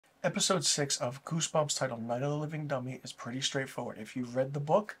Episode 6 of Goosebumps, titled Night of the Living Dummy, is pretty straightforward. If you've read the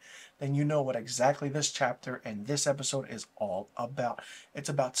book, then you know what exactly this chapter and this episode is all about. It's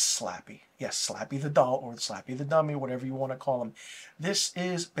about Slappy. Yes, Slappy the doll, or Slappy the dummy, whatever you want to call him. This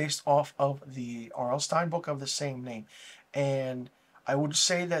is based off of the R.L. Stine book of the same name. And I would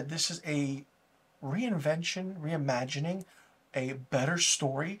say that this is a reinvention, reimagining, a better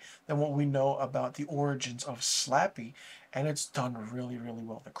story than what we know about the origins of Slappy, and it's done really, really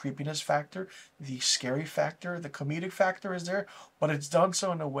well. The creepiness factor, the scary factor, the comedic factor is there, but it's done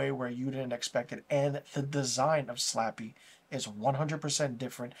so in a way where you didn't expect it, and the design of Slappy is 100%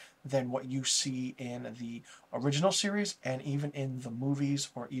 different than what you see in the original series and even in the movies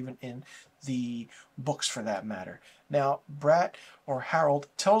or even in the books for that matter. Now, Brat or Harold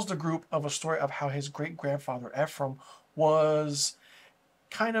tells the group of a story of how his great grandfather Ephraim was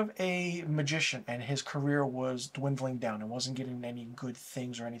kind of a magician and his career was dwindling down and wasn't getting any good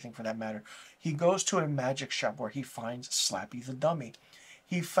things or anything for that matter. He goes to a magic shop where he finds Slappy the dummy.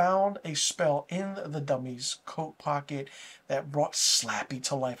 He found a spell in the dummy's coat pocket that brought Slappy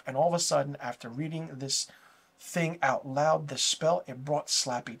to life, and all of a sudden, after reading this thing out loud, the spell, it brought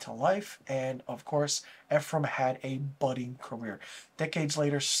Slappy to life, and of course Ephraim had a budding career. Decades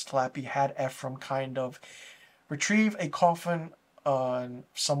later, Slappy had Ephraim kind of retrieve a coffin on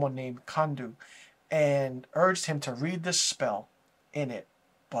someone named Kandu and urged him to read this spell in it.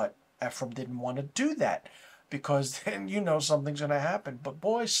 But Ephraim didn't want to do that because then you know something's going to happen. But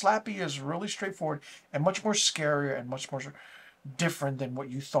boy, Slappy is really straightforward and much more scarier and much more different than what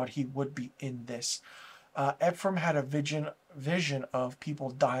you thought he would be in this. Ephraim had a vision of people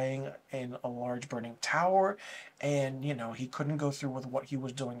dying in a large burning tower, and he couldn't go through with what he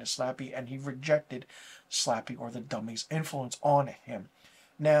was doing to Slappy, and he rejected Slappy or the dummy's influence on him.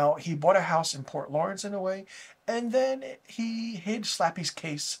 Now, he bought a house in Port Lawrence in a way, and then he hid Slappy's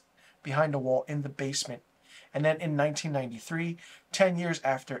case behind a wall in the basement. And then in 1993, 10 years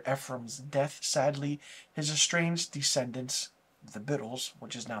after Ephraim's death, sadly, his estranged descendants, the Biddles,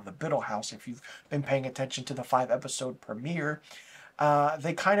 which is now the Biddle House, if you've been paying attention to the 5-episode premiere,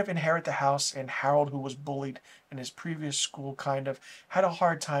 they kind of inherit the house, and Harold, who was bullied in his previous school, kind of had a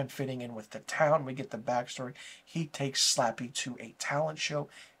hard time fitting in with the town. We get the backstory. He takes Slappy to a talent show,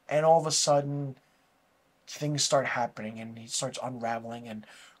 and all of a sudden, things start happening, and he starts unraveling and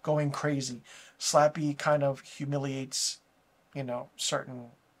going crazy. Slappy kind of humiliates, certain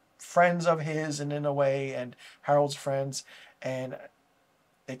friends of his, and in a way, and Harold's friends, and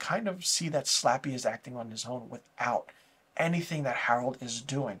they kind of see that Slappy is acting on his own without anything that Harold is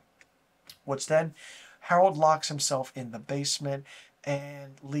doing. Which then, Harold locks himself in the basement,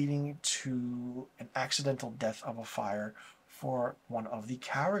 and leading to an accidental death of a fire for one of the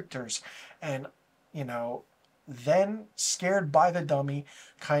characters. And, then scared by the dummy,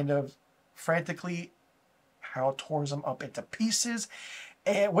 kind of frantically, Harold tears him up into pieces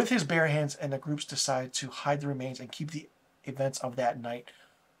and with his bare hands, and the groups decide to hide the remains and keep the events of that night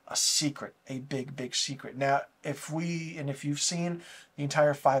a secret, a big, big secret. Now, if you've seen the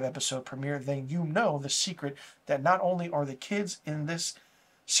entire 5-episode premiere, then you know the secret that not only are the kids in this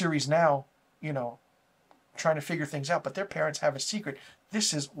series now, trying to figure things out, but their parents have a secret.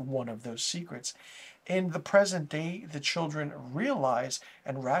 This is one of those secrets. In the present day, the children realize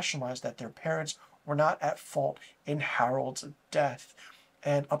and rationalize that their parents were not at fault in Harold's death,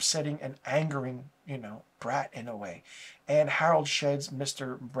 and upsetting and angering, Brat in a way. And Harold sheds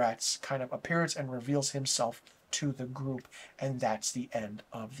Mr. Brat's kind of appearance and reveals himself to the group, and that's the end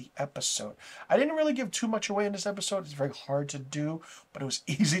of the episode. I didn't really give too much away in this episode. It's very hard to do, but it was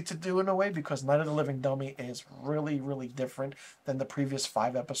easy to do in a way because Night of the Living Dummy is really, really different than the previous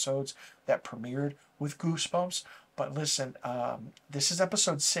 5 episodes that premiered with Goosebumps. But listen, this is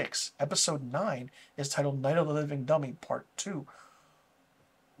episode 6. Episode 9 is titled Night of the Living Dummy Part 2.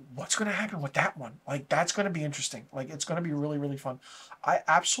 What's going to happen with that one? That's going to be interesting. It's going to be really, really fun. I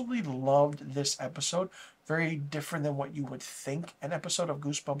absolutely loved this episode. Very different than what you would think an episode of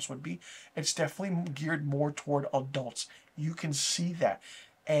Goosebumps would be. It's definitely geared more toward adults. You can see that.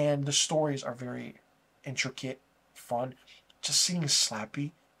 And the stories are very intricate, fun. Just seeing Slappy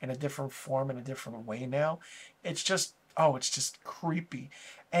in a different form, in a different way now, it's just creepy.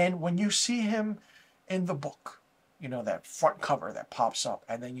 And when you see him in the book, that front cover that pops up,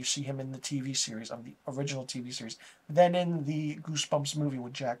 and then you see him in the TV series, of the original TV series, then in the Goosebumps movie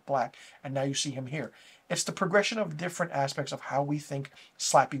with Jack Black, and now you see him here. It's the progression of different aspects of how we think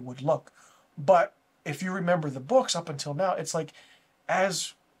Slappy would look. But if you remember the books up until now, it's like,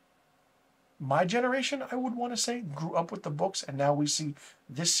 as my generation, I would want to say, grew up with the books, and now we see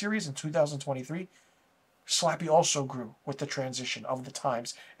this series in 2023, Slappy also grew with the transition of the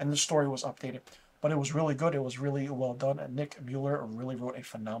times, and the story was updated. But it was really good. It was really well done. And Nick Mueller really wrote a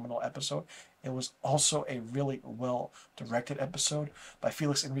phenomenal episode. It was also a really well directed episode by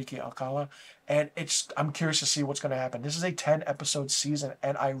Felix Enrique Alcala. And I'm curious to see what's going to happen. This is a 10 episode season,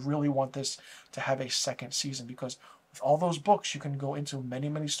 and I really want this to have a second season, because with all those books, you can go into many,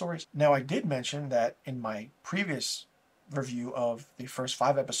 many stories. Now, I did mention that in my previous review of the first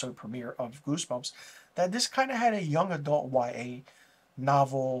 5 episode premiere of Goosebumps, that this kind of had a young adult YA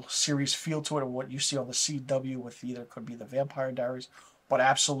novel series feel to it, or what you see on the CW with either could be the Vampire Diaries, but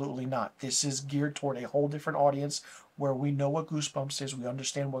absolutely not. This is geared toward a whole different audience, where we know what Goosebumps is, we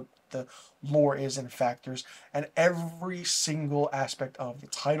understand what the lore is and factors, and every single aspect of the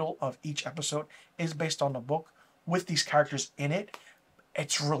title of each episode is based on the book with these characters in it.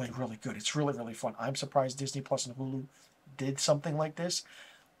 It's really, really good. It's really, really fun. I'm surprised Disney Plus and Hulu did something like this.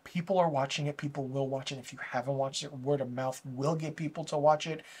 People are watching it. People will watch it. If you haven't watched it, word of mouth will get people to watch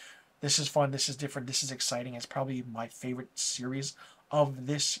it. This is fun. This is different. This is exciting. It's probably my favorite series of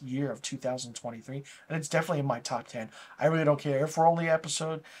this year of 2023. And it's definitely in my top 10. I really don't care if we're only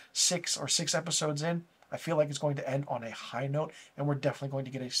episode 6 or 6 episodes in. I feel like it's going to end on a high note, and we're definitely going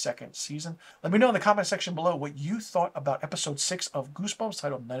to get a second season. Let me know in the comment section below what you thought about episode 6 of Goosebumps,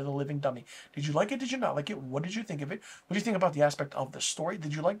 titled Night of the Living Dummy. Did you like it? Did you not like it? What did you think of it? What do you think about the aspect of the story?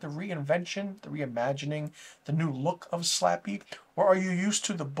 Did you like the reinvention, the reimagining, the new look of Slappy? Or are you used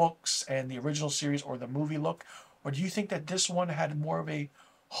to the books and the original series or the movie look? Or do you think that this one had more of a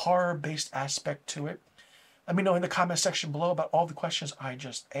horror-based aspect to it? Let me know in the comment section below about all the questions I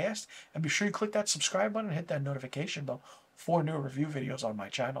just asked. And be sure you click that subscribe button and hit that notification bell for new review videos on my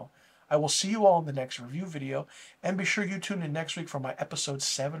channel. I will see you all in the next review video. And be sure you tune in next week for my episode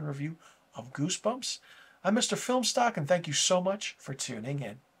 7 review of Goosebumps. I'm Mr. Filmstock, and thank you so much for tuning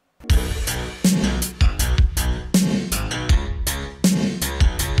in.